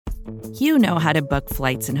You know how to book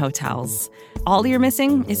flights and hotels. All you're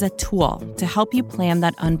missing is a tool to help you plan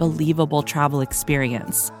that unbelievable travel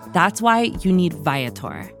experience. That's why you need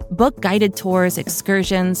Viator. Book guided tours,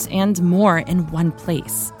 excursions, and more in one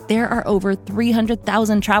place. There are over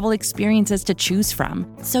 300,000 travel experiences to choose from,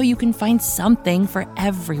 so you can find something for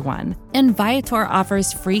everyone. And Viator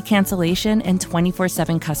offers free cancellation and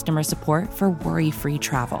 24/7 customer support for worry-free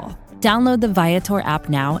travel. Download the Viator app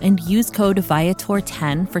now and use code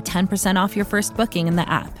Viator10 for 10% off your first booking in the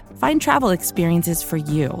app. Find travel experiences for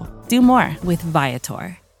you. Do more with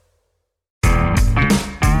Viator.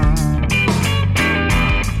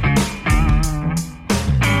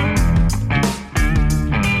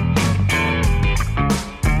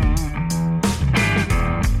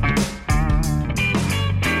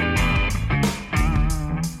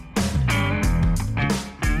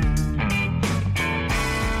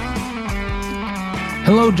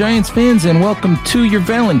 Hello, Giants fans, and welcome to your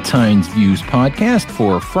Valentine's Views podcast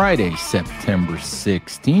for Friday, September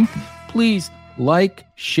 16th. Please like,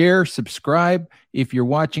 share, subscribe if you're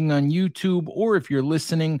watching on YouTube or if you're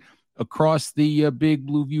listening across the Big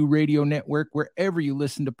Blue View Radio Network, wherever you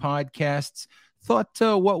listen to podcasts. Thought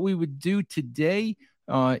what we would do today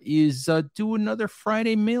is do another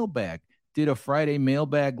Friday mailbag. Did a Friday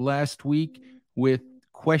mailbag last week with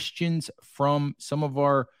questions from some of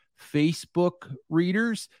our Facebook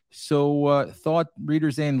readers, thought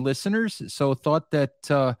readers and listeners. So thought that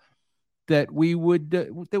we would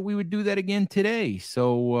do that again today.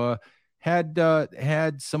 So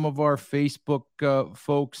had some of our Facebook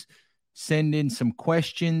folks send in some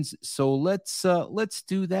questions. So let's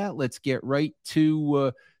do that. Let's get right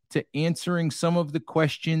to answering some of the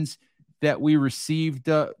questions that we received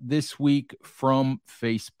this week from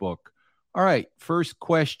Facebook. All right, first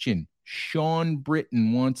question. Sean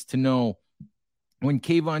Britton wants to know, when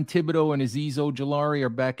Kayvon Thibodeau and Azeez Ojulari are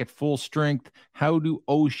back at full strength, how do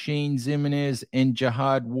Oshane Ximines and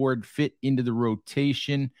Jihad Ward fit into the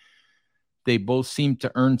rotation? They both seem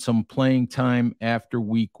to earn some playing time after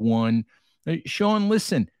week one. Sean,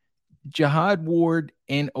 listen, Jihad Ward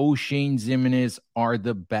and Oshane Ximines are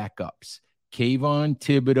the backups. Kayvon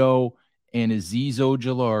Thibodeau and Azeez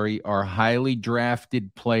Ojulari are highly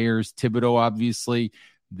drafted players. Thibodeau, obviously,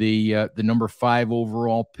 the number 5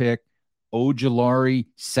 overall pick. Ojulari,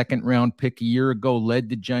 second round pick a year ago, led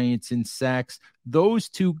the Giants in sacks. Those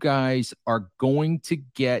two guys are going to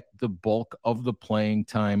get the bulk of the playing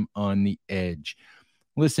time on the edge.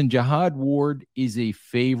 Listen, Jihad Ward is a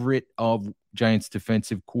favorite of Giants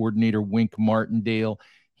defensive coordinator Wink Martindale.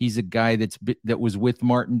 He's a guy that was with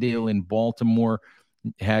Martindale in Baltimore,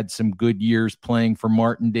 had some good years playing for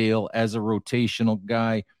Martindale as a rotational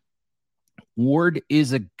guy. Ward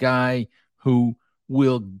is a guy who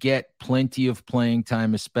will get plenty of playing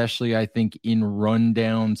time, especially, I think, in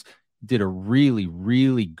rundowns. Did a really,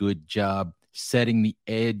 really good job setting the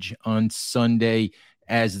edge on Sunday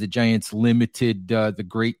as the Giants limited the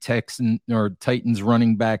great Titans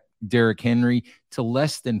running back Derrick Henry to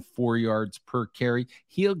less than 4 yards per carry.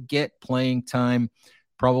 He'll get playing time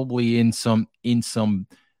probably in some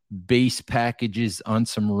base packages on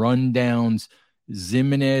some rundowns.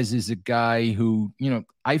 Ximines is a guy who,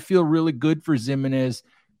 I feel really good for Ximines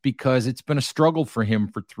because it's been a struggle for him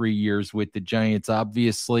for 3 years with the Giants.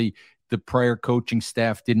 Obviously, the prior coaching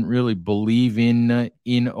staff didn't really believe in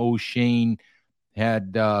Oshane,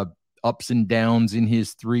 had ups and downs in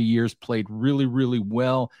his 3 years, played really, really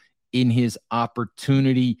well in his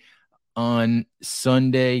opportunity on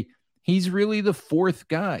Sunday. He's really the fourth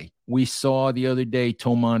guy. We saw the other day,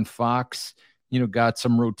 Tomon Fox, got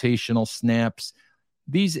some rotational snaps.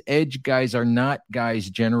 These edge guys are not guys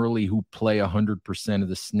generally who play 100% of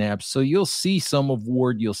the snaps. So you'll see some of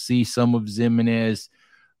Ward, you'll see some of Ximines,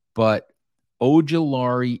 but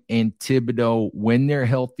Ojulari and Thibodeau, when they're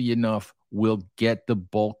healthy enough, will get the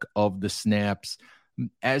bulk of the snaps,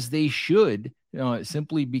 as they should,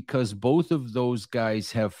 simply because both of those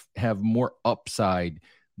guys have more upside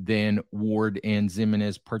than Ward and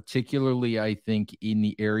Ximines, particularly, I think, in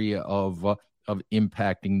the area of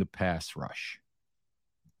impacting the pass rush.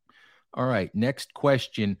 All right, next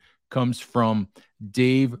question comes from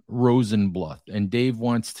Dave Rosenbluth. And Dave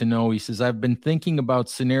wants to know, he says, I've been thinking about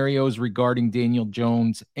scenarios regarding Daniel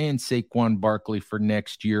Jones and Saquon Barkley for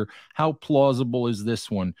next year. How plausible is this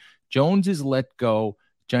one? Jones is let go.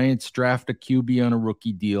 Giants draft a QB on a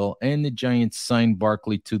rookie deal, and the Giants sign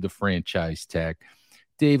Barkley to the franchise tag.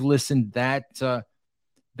 Dave, listen, that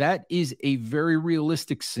is a very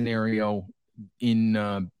realistic scenario in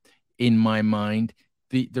my mind.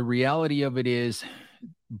 The reality of it is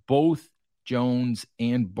both Jones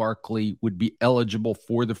and Barkley would be eligible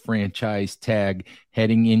for the franchise tag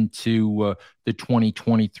heading into the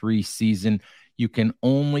 2023 season. You can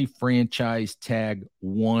only franchise tag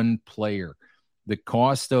one player. The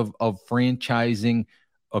cost of franchising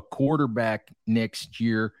a quarterback next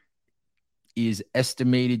year is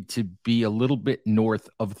estimated to be a little bit north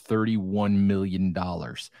of $31 million.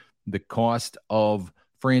 The cost of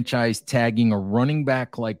franchise tagging a running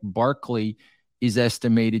back like Barkley is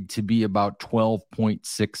estimated to be about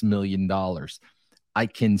 $12.6 million. I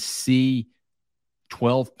can see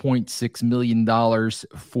 $12.6 million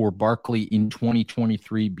for Barkley in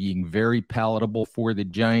 2023 being very palatable for the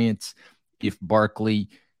Giants if Barkley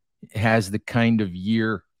has the kind of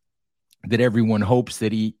year that everyone hopes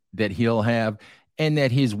that he'll have, and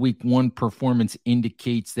that his week one performance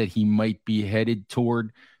indicates that he might be headed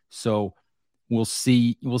toward. So we'll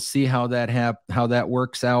see how that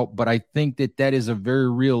works out. But I think that is a very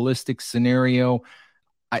realistic scenario.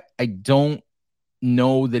 I don't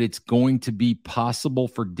know that it's going to be possible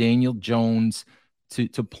for Daniel Jones to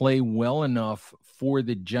play well enough for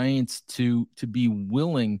the Giants to be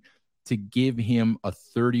willing to give him a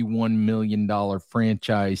 $31 million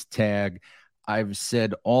franchise tag. I've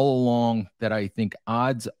said all along that I think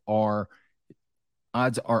odds are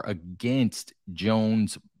against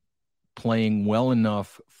Jones playing well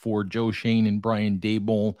enough for Joe Schoen and Brian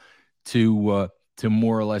Daboll to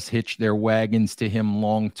more or less hitch their wagons to him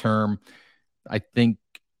long term. I think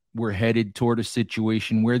we're headed toward a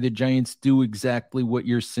situation where the Giants do exactly what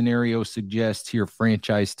your scenario suggests here: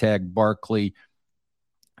 franchise tag Barkley,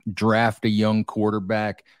 draft a young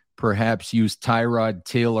quarterback, perhaps use Tyrod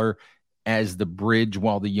Taylor as the bridge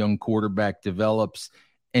while the young quarterback develops,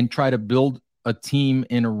 and try to build a team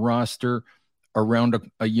and a roster around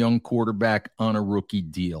a young quarterback on a rookie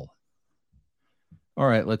deal. All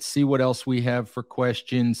right, let's see what else we have for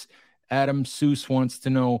questions. Adam Seuss wants to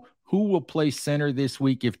know, who will play center this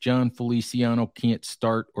week if John Feliciano can't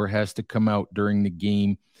start or has to come out during the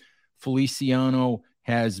game? Feliciano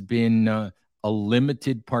has been a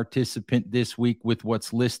limited participant this week with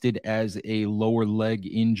what's listed as a lower leg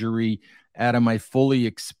injury. Adam, I fully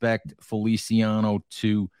expect Feliciano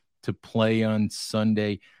to play on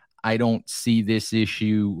Sunday. I don't see this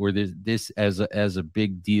issue or this as a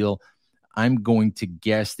big deal. I'm going to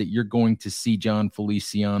guess that you're going to see John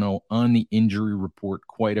Feliciano on the injury report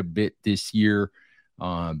quite a bit this year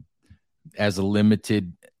as a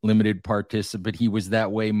limited participant. He was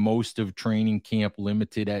that way most of training camp,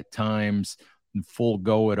 limited at times, full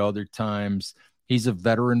go at other times. He's a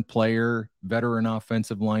veteran player, veteran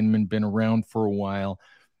offensive lineman, been around for a while.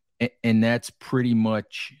 And that's pretty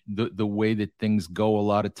much the way that things go a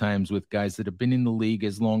lot of times with guys that have been in the league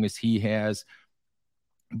as long as he has.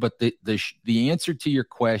 But the answer to your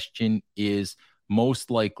question is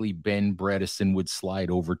most likely Ben Bredeson would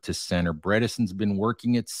slide over to center. Bredeson's been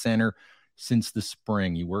working at center since the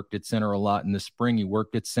spring. He worked at center a lot in the spring. He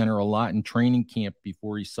worked at center a lot in training camp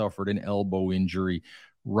before he suffered an elbow injury.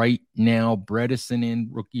 Right now, Bredesen and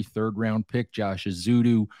rookie third-round pick Josh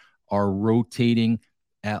Ezeudu are rotating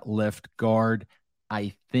at left guard.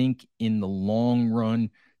 I think in the long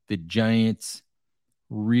run, the Giants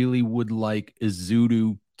really would like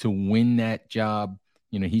Ezeudu to win that job.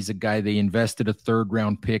 You know, he's a guy they invested a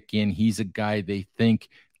third-round pick in. He's a guy they think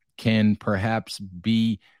can perhaps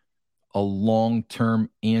be a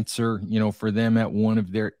long-term answer, for them at one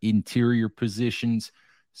of their interior positions.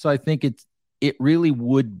 So I think it really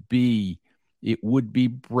would be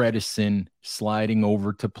Bredesen sliding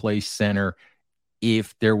over to play center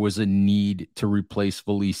if there was a need to replace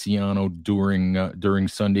Feliciano during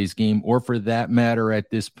Sunday's game, or for that matter, at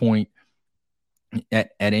this point,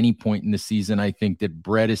 at any point in the season. I think that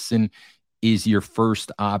Bredesen is your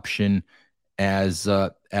first option as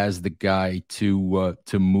the guy to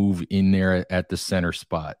move in there at the center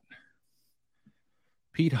spot.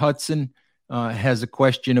 Pete Hudson has a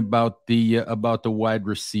question about the wide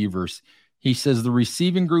receivers. He says the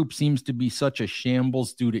receiving group seems to be such a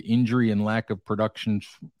shambles due to injury and lack of production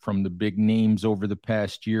from the big names over the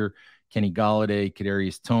past year. Kenny Golladay,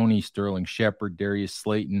 Kadarius Toney, Sterling Shepard, Darius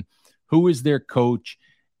Slayton. Who is their coach,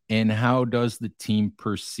 and how does the team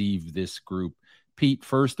perceive this group? Pete,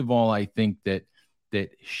 first of all, I think that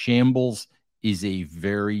shambles is a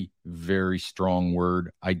very, very strong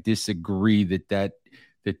word. I disagree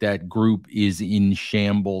that group is in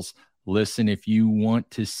shambles. Listen, if you want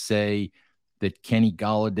to say that Kenny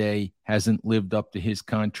Golladay hasn't lived up to his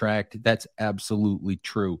contract, that's absolutely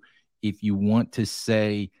true. If you want to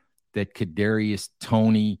say that Kadarius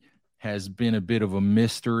Toney has been a bit of a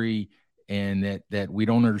mystery and that we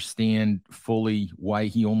don't understand fully why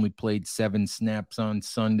he only played 7 snaps on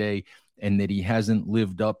Sunday and that he hasn't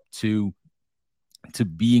lived up to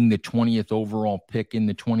being the 20th overall pick in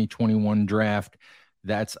the 2021 draft.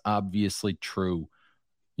 That's obviously true.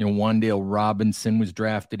 Wan'Dale Robinson was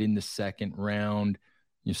drafted in the second round.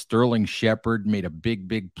 Sterling Shepard made a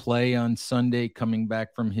big play on Sunday coming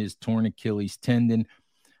back from his torn Achilles tendon.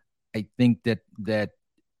 I think that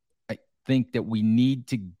we need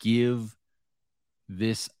to give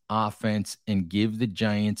this offense and give the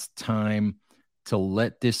Giants time to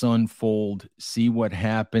let this unfold, see what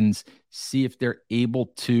happens, see if they're able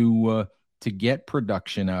to get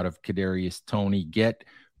production out of Kadarius Toney, get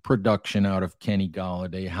production out of Kenny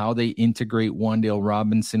Golladay, how they integrate Wan'Dale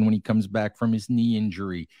Robinson when he comes back from his knee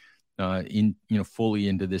injury fully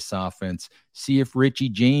into this offense. See if Richie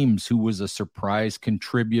James, who was a surprise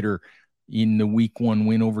contributor in the week 1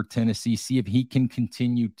 win over Tennessee, see if he can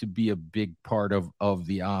continue to be a big part of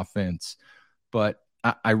the offense. But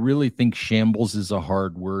I really think shambles is a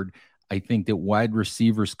hard word. I think that wide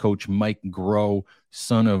receivers coach Mike Groh,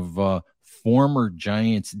 son of former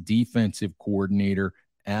Giants defensive coordinator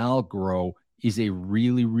Al Groh, is a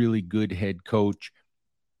really, really good head coach.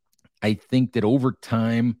 I think that over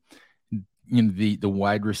time, the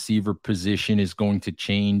wide receiver position is going to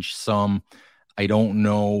change some. I don't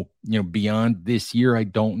know, beyond this year, I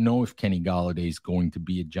don't know if Kenny Golladay is going to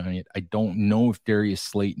be a Giant. I don't know if Darius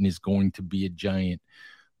Slayton is going to be a Giant.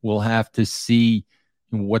 We'll have to see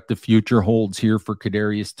what the future holds here for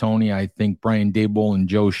Kadarius Toney. I think Brian Daboll and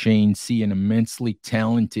Joe Schoen see an immensely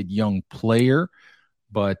talented young player,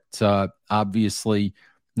 but obviously,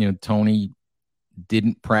 Toney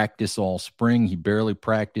didn't practice all spring. He barely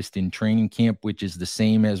practiced in training camp, which is the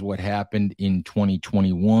same as what happened in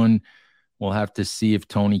 2021. We'll have to see if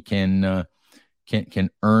Toney can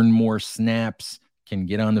earn more snaps, can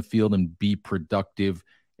get on the field and be productive,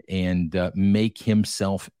 and make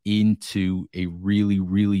himself into a really,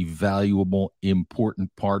 really valuable,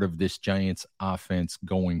 important part of this Giants offense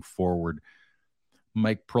going forward.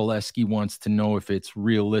 Mike Proleski wants to know if it's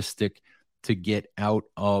realistic to get out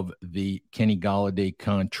of the Kenny Golladay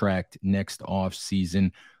contract next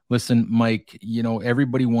offseason. Listen, Mike,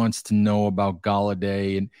 everybody wants to know about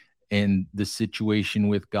Golladay and the situation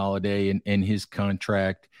with Golladay and his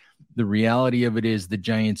contract. The reality of it is the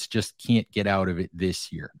Giants just can't get out of it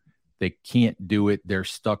this year. They can't do it. They're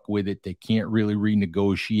stuck with it. They can't really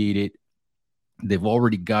renegotiate it. They've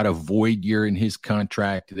already got a void year in his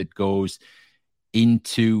contract that goes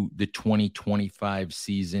into the 2025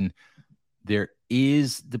 season. There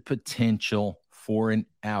is the potential for an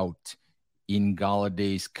out in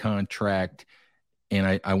Galladay's contract.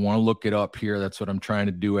 And I want to look it up here. That's what I'm trying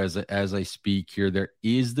to do as I speak here. There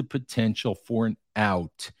is the potential for an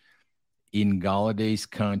out in Galladay's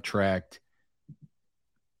contract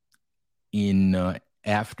in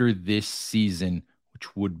after this season,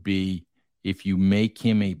 which would be if you make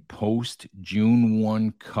him a post-June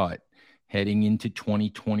 1 cut heading into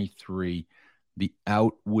 2023, the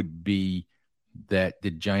out would be that the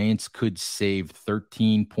Giants could save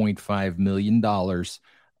 $13.5 million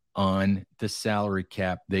on the salary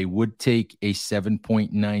cap. They would take a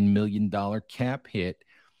 $7.9 million cap hit,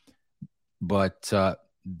 but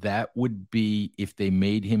that would be if they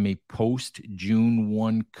made him a post-June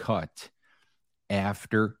 1 cut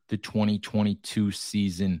after the 2022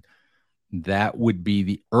 season. That would be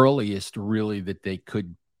the earliest, really, that they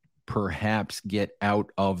could perhaps get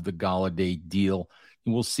out of the Golladay deal.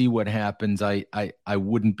 We'll see what happens. I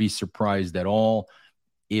wouldn't be surprised at all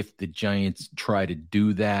if the Giants try to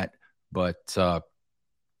do that, but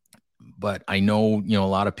I know, a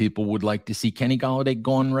lot of people would like to see Kenny Golladay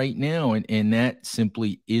gone right now, and that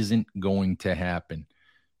simply isn't going to happen.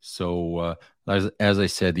 So, as I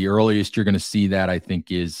said, the earliest you're going to see that, I think,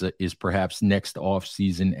 is perhaps next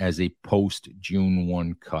offseason as a post-June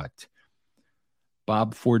 1 cut.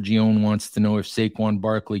 Bob Forgione wants to know if Saquon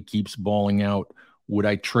Barkley keeps balling out, would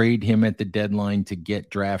I trade him at the deadline to get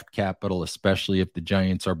draft capital, especially if the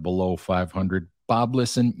Giants are below 500? Bob,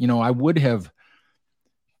 listen, I would have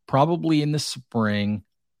probably in the spring,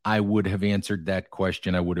 I would have answered that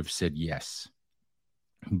question. I would have said yes.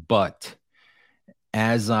 But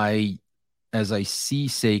as I see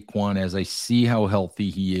Saquon, as I see how healthy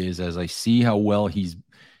he is, as I see how well he's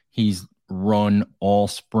run all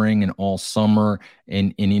spring and all summer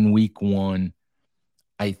and in week 1,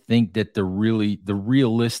 I think that the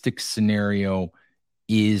realistic scenario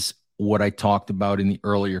is what I talked about in the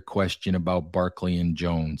earlier question about Barkley and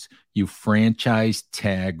Jones. You franchise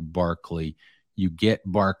tag Barkley. You get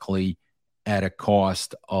Barkley at a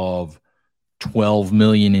cost of $12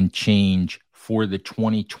 million and change for the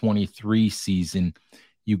 2023 season.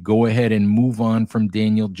 You go ahead and move on from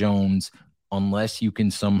Daniel Jones, unless you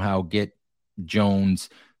can somehow get Jones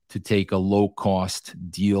to take a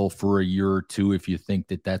low-cost deal for a year or two, if you think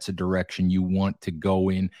that that's a direction you want to go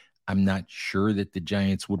in. I'm not sure that the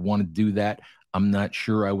Giants would want to do that. I'm not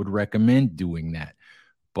sure I would recommend doing that.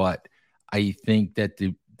 But I think that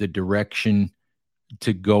the direction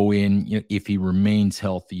to go in, if he remains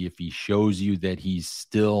healthy, if he shows you that he's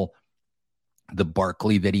still the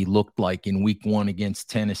Barkley that he looked like in week 1 against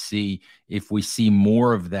Tennessee, if we see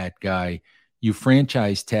more of that guy, you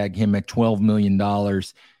franchise tag him at $12 million.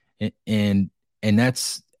 And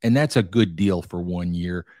that's a good deal for 1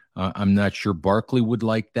 year. I'm not sure Barkley would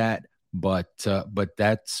like that, but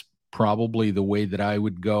that's probably the way that I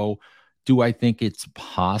would go. Do I think it's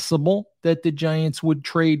possible that the Giants would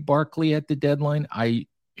trade Barkley at the deadline? I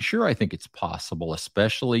think it's possible,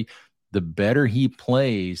 especially the better he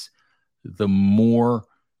plays, the more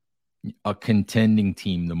a contending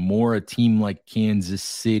team, the more a team like Kansas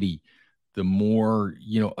City, the more,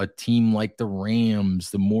 a team like the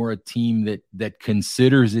Rams, the more a team that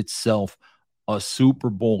considers itself a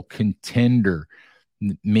Super Bowl contender,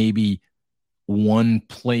 maybe one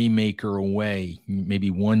playmaker away, maybe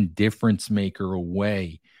one difference maker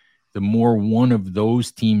away, the more one of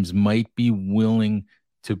those teams might be willing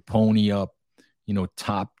to pony up,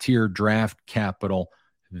 top tier draft capital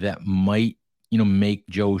that might, make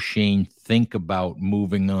Joe Schoen think about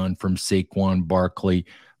moving on from Saquon Barkley.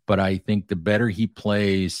 But I think the better he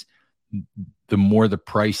plays, the more the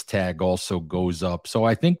price tag also goes up. So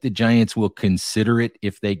I think the Giants will consider it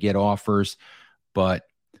if they get offers. But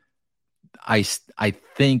I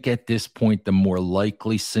think at this point, the more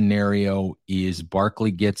likely scenario is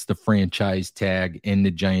Barkley gets the franchise tag and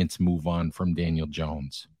the Giants move on from Daniel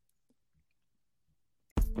Jones.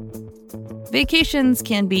 Vacations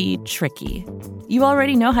can be tricky. You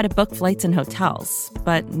already know how to book flights and hotels,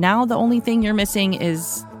 but now the only thing you're missing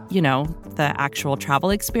is, the actual travel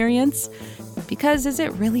experience. Because is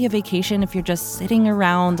it really a vacation if you're just sitting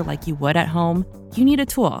around like you would at home? You need a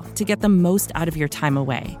tool to get the most out of your time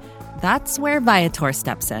away. That's where Viator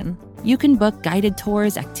steps in. You can book guided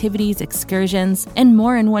tours, activities, excursions, and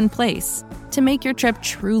more in one place to make your trip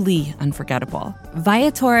truly unforgettable.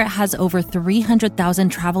 Viator has over 300,000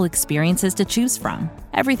 travel experiences to choose from.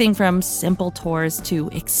 Everything from simple tours to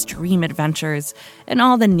extreme adventures and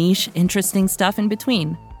all the niche, interesting stuff in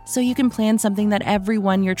between. So you can plan something that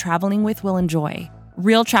everyone you're traveling with will enjoy.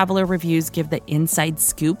 Real traveler reviews give the inside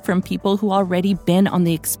scoop from people who already been on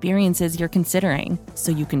the experiences you're considering,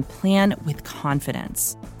 so you can plan with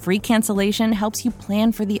confidence. Free cancellation helps you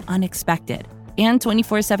plan for the unexpected. And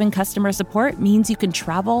 24/7 customer support means you can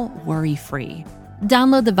travel worry-free.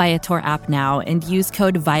 Download the Viator app now and use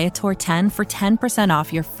code Viator10 for 10%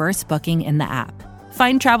 off your first booking in the app.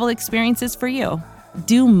 Find travel experiences for you.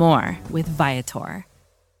 Do more with Viator.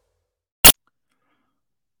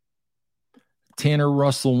 Tanner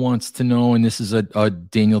Russell wants to know, and this is a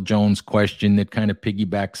Daniel Jones question that kind of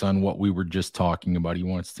piggybacks on what we were just talking about. He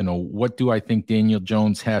wants to know, what do I think Daniel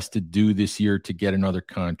Jones has to do this year to get another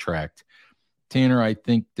contract? Tanner, I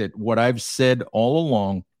think that what I've said all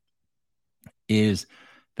along is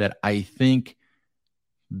that I think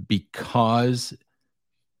because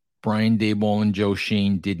Brian Daboll and Joe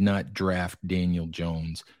Schoen did not draft Daniel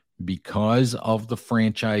Jones, because of the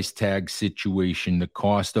franchise tag situation, the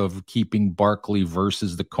cost of keeping Barkley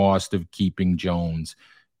versus the cost of keeping Jones,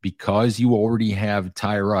 because you already have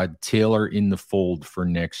Tyrod Taylor in the fold for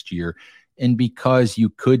next year, and because you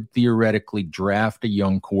could theoretically draft a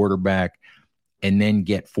young quarterback and then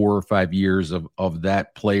get 4 or 5 years of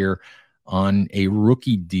that player on a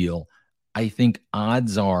rookie deal, I think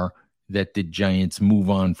odds are that the Giants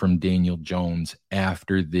move on from Daniel Jones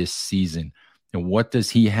after this season. And what does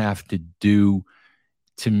he have to do?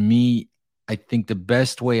 To me, I think the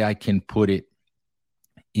best way I can put it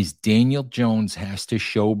is Daniel Jones has to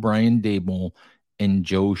show Brian Daboll and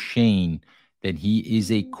Joe Schoen that he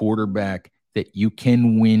is a quarterback that you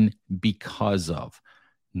can win because of,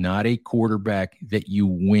 not a quarterback that you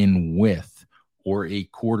win with, or a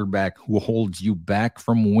quarterback who holds you back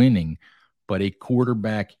from winning, but a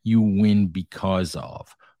quarterback you win because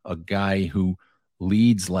of, a guy who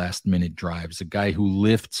leads last-minute drives, a guy who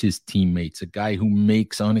lifts his teammates, a guy who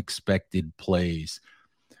makes unexpected plays,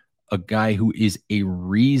 a guy who is a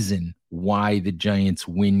reason why the Giants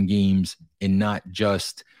win games, and not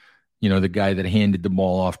just, the guy that handed the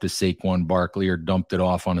ball off to Saquon Barkley or dumped it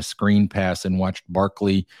off on a screen pass and watched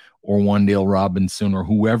Barkley or Wan'Dale Robinson or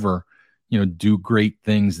whoever, do great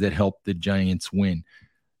things that help the Giants win.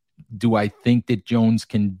 Do I think that Jones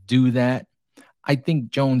can do that? I think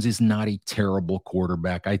Jones is not a terrible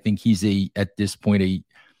quarterback. I think he's at this point,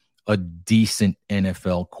 a decent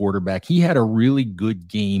NFL quarterback. He had a really good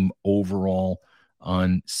game overall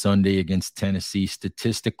on Sunday against Tennessee.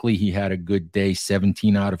 Statistically, he had a good day,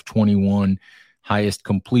 17 out of 21, highest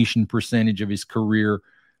completion percentage of his career,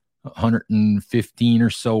 115 or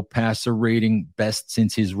so passer rating, best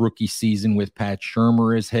since his rookie season with Pat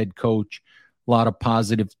Shurmur as head coach. A lot of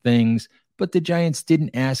positive things, but the Giants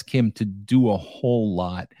didn't ask him to do a whole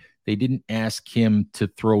lot. They didn't ask him to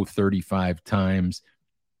throw 35 times.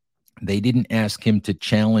 They didn't ask him to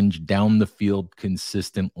challenge down the field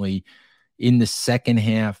consistently. In the second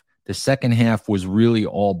half was really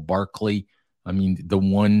all Barkley. I mean, the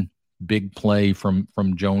one big play from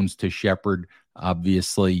Jones to Shepard,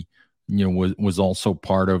 obviously, was also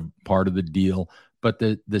part of the deal. But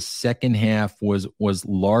the second half was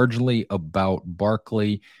largely about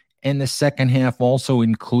Barkley, and the second half also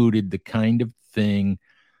included the kind of thing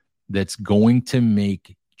that's going to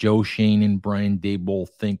make Joe Schoen and Brian Daboll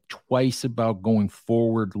think twice about going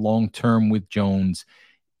forward long-term with Jones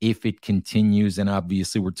if it continues. And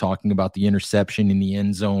obviously we're talking about the interception in the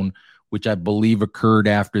end zone, which I believe occurred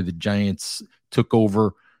after the Giants took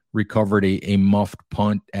over, recovered a muffed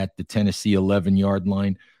punt at the Tennessee 11-yard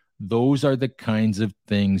line. Those are the kinds of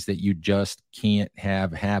things that you just can't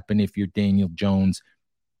have happen if you're Daniel Jones.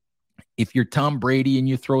 If you're Tom Brady and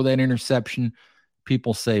you throw that interception,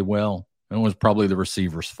 people say, well, it was probably the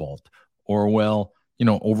receiver's fault. Or, well,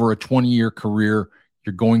 over a 20-year career,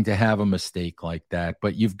 you're going to have a mistake like that.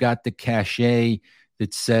 But you've got the cachet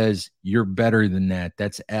that says you're better than that.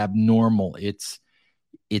 That's abnormal. It's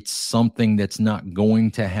something that's not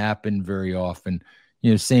going to happen very often.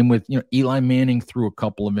 Same with, Eli Manning threw a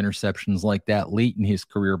couple of interceptions like that late in his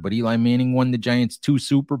career, but Eli Manning won the Giants 2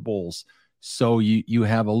 Super Bowls. So you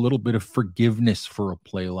have a little bit of forgiveness for a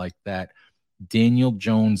play like that. Daniel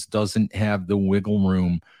Jones doesn't have the wiggle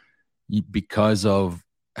room because of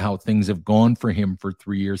how things have gone for him for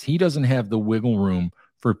 3 years. He doesn't have the wiggle room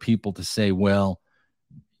for people to say, well,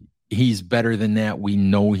 he's better than that. We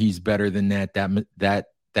know he's better than that.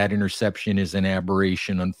 That interception is an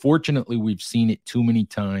aberration. Unfortunately, we've seen it too many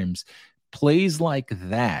times. Plays like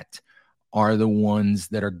that are the ones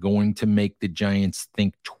that are going to make the Giants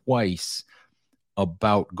think twice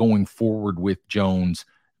about going forward with Jones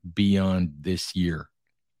beyond this year.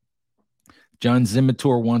 John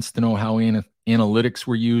Zimitor wants to know how analytics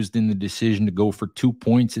were used in the decision to go for 2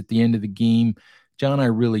 points at the end of the game. John, I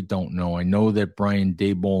really don't know. I know that Brian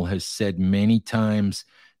Daboll has said many times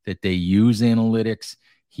that they use analytics.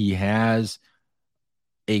 He has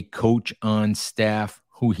a coach on staff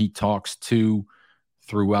who he talks to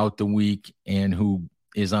throughout the week and who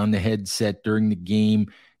is on the headset during the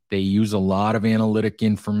game. They use a lot of analytic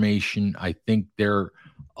information. I think they're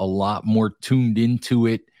a lot more tuned into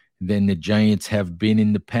it than the Giants have been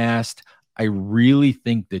in the past. I really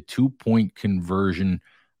think the 2-point conversion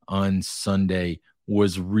on Sunday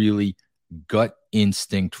was really gut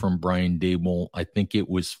instinct from Brian Daboll. I think it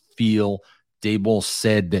was feel. Daboll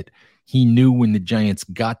said that he knew when the Giants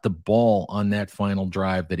got the ball on that final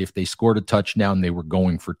drive that if they scored a touchdown, they were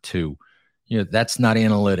going for 2. That's not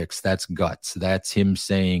analytics. That's guts. That's him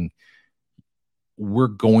saying, we're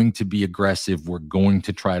going to be aggressive. We're going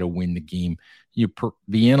to try to win the game. The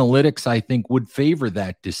analytics, I think, would favor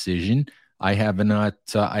that decision. I have not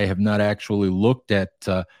actually looked at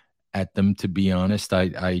them, to be honest.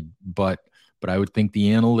 But I would think the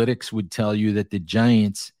analytics would tell you that the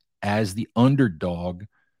Giants, as the underdog,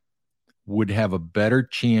 would have a better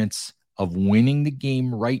chance of winning the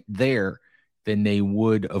game right there than they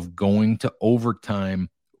would of going to overtime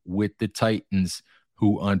with the Titans,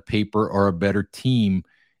 who on paper are a better team,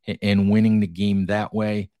 and winning the game that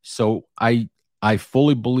way. So I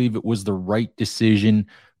fully believe it was the right decision,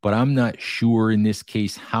 but I'm not sure in this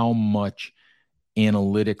case how much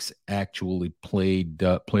analytics actually played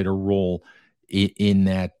a role in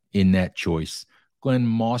that choice. Glenn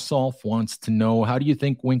Mossoff wants to know, how do you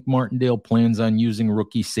think Wink Martindale plans on using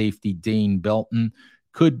rookie safety Dane Belton?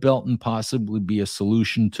 Could Belton possibly be a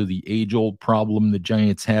solution to the age-old problem the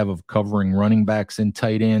Giants have of covering running backs and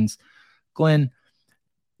tight ends? Glenn,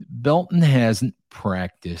 Belton hasn't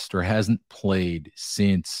practiced or hasn't played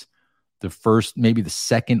since maybe the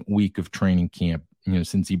second week of training camp,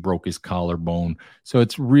 since he broke his collarbone. So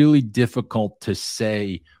it's really difficult to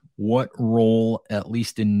say what role, at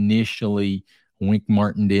least initially, Wink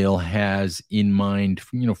Martindale has in mind,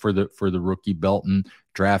 for the rookie Belton,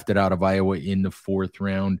 drafted out of Iowa in the 4th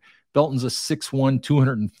round. Belton's a 6'1",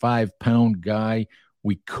 205-pound guy.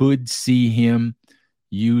 We could see him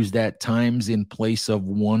used at times in place of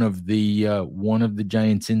one of the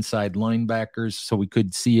Giants' inside linebackers, so we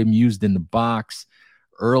could see him used in the box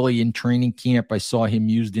early in training camp, I saw him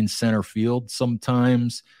used in center field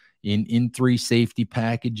sometimes in 3 safety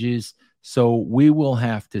packages. So we will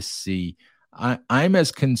have to see. I'm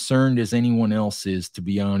as concerned as anyone else is, to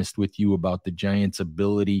be honest with you, about the Giants'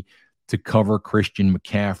 ability to cover Christian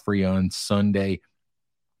McCaffrey on Sunday.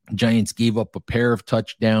 Giants gave up a pair of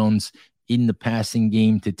touchdowns in the passing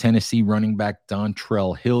game to Tennessee running back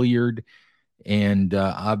Dontrell Hilliard. And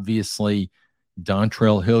obviously,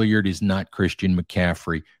 Dontrell Hilliard is not Christian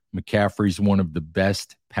McCaffrey. McCaffrey's one of the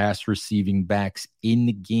best pass receiving backs in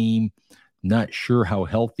the game. Not sure how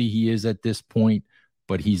healthy he is at this point,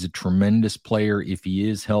 but he's a tremendous player if he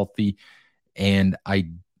is healthy. And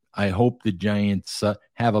I hope the Giants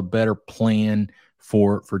have a better plan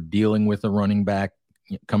for dealing with a running back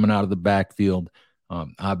coming out of the backfield.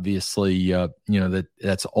 Obviously,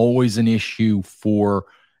 that's always an issue for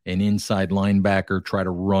an inside linebacker. Try to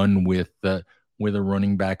run with a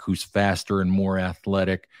running back who's faster and more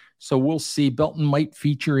athletic. So we'll see. Belton might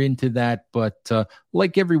feature into that, but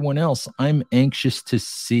like everyone else, I'm anxious to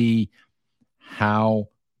see how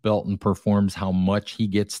Belton performs, how much he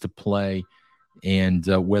gets to play, and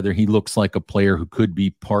whether he looks like a player who could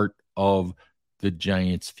be part of the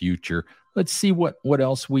Giants' future. Let's see what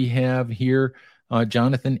else we have here.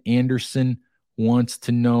 Jonathan Anderson wants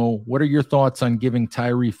to know, what are your thoughts on giving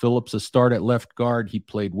Tyree Phillips a start at left guard? He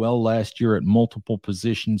played well last year at multiple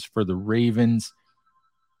positions for the Ravens.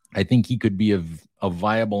 I think he could be a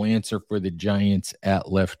viable answer for the Giants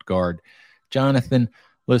at left guard. Jonathan,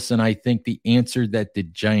 listen, I think the answer that the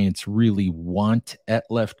Giants really want at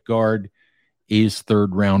left guard is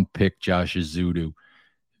third-round pick Josh Ezeudu.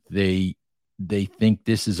 They think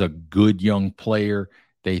this is a good young player.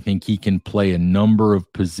 They think he can play a number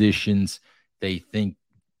of positions. They think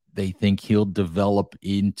he'll develop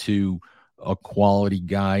into a quality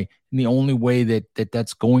guy. And the only way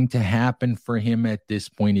that's going to happen for him at this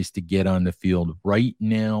point is to get on the field. Right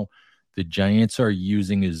now, the Giants are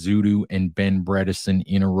using Ezeudu and Ben Bredeson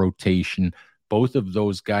in a rotation. Both of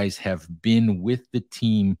those guys have been with the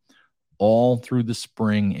team all through the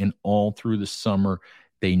spring and all through the summer.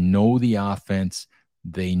 They know the offense.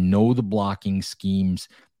 They know the blocking schemes.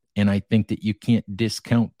 And I think that you can't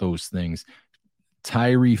discount those things.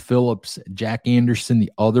 Tyree Phillips, Jack Anderson,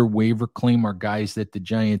 the other waiver claim are guys that the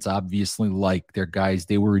Giants obviously like. They're guys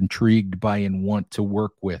they were intrigued by and want to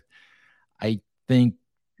work with. I think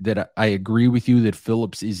that I agree with you that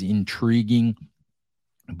Phillips is intriguing,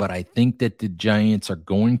 but I think that the Giants are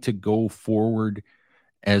going to go forward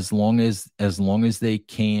as long as they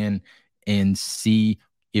can and see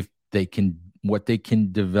if they can, what they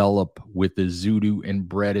can develop with Ezeudu and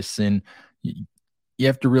Bredeson. You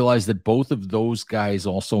have to realize that both of those guys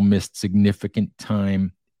also missed significant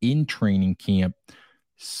time in training camp.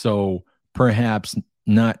 So perhaps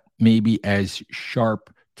not maybe as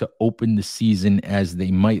sharp to open the season as they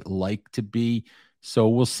might like to be. So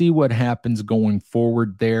we'll see what happens going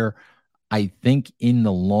forward there. I think in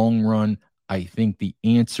the long run, I think the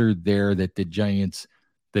answer there that the Giants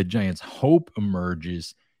hope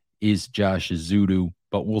emerges is Josh Ezeudu,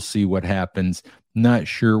 but we'll see what happens. Not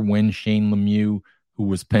sure when Shane Lemieux, who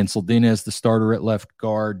was penciled in as the starter at left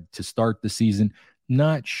guard to start the season,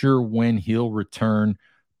 not sure when he'll return,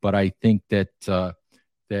 but I think that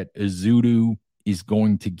that Ezeudu is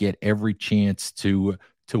going to get every chance to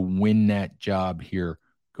win that job here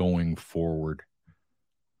going forward.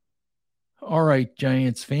 All right,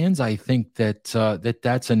 Giants fans, I think that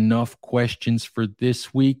that's enough questions for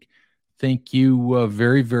this week. Thank you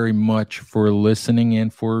very, very much for listening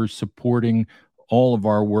and for supporting all of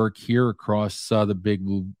our work here across the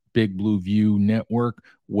Big Blue View network,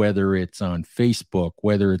 whether it's on Facebook,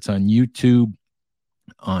 whether it's on YouTube,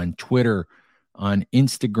 on Twitter, on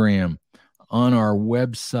Instagram, on our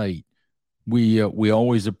website. We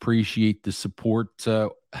always appreciate the support,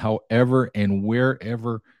 however and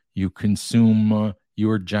wherever you consume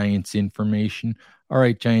your Giants information. All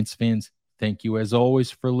right, Giants fans, thank you as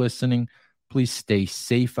always for listening. Please stay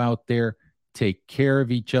safe out there. Take care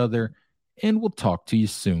of each other, and we'll talk to you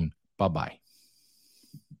soon. Bye-bye.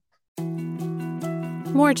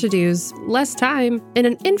 More to-dos, less time, and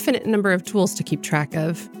an infinite number of tools to keep track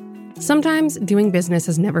of. Sometimes doing business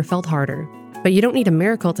has never felt harder, but you don't need a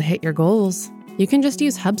miracle to hit your goals. You can just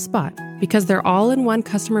use HubSpot, because their all-in-one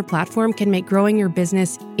customer platform can make growing your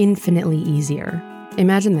business infinitely easier.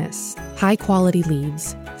 Imagine this: high-quality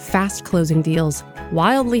leads, fast closing deals,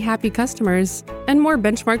 wildly happy customers, and more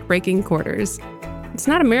benchmark-breaking quarters. It's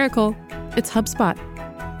not a miracle, it's HubSpot.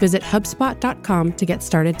 Visit HubSpot.com to get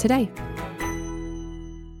started today.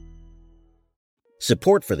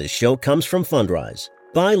 Support for this show comes from Fundrise.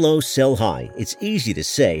 Buy low, sell high. It's easy to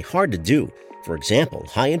say, hard to do. For example,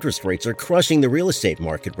 high interest rates are crushing the real estate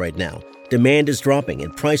market right now. Demand is dropping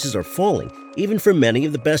and prices are falling, even for many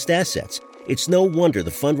of the best assets. It's no wonder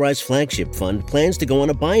the Fundrise Flagship Fund plans to go on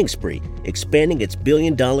a buying spree, expanding its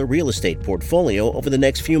billion-dollar real estate portfolio over the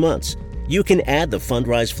next few months. You can add the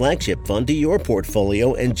Fundrise Flagship Fund to your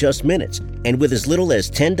portfolio in just minutes, and with as little as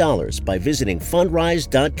 $10 by visiting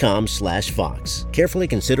fundrise.com/Fox. Carefully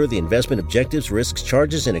consider the investment objectives, risks,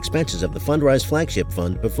 charges, and expenses of the Fundrise Flagship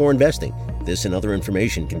Fund before investing. This and other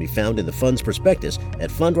information can be found in the fund's prospectus at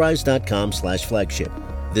fundrise.com/flagship.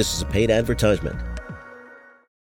 This is a paid advertisement.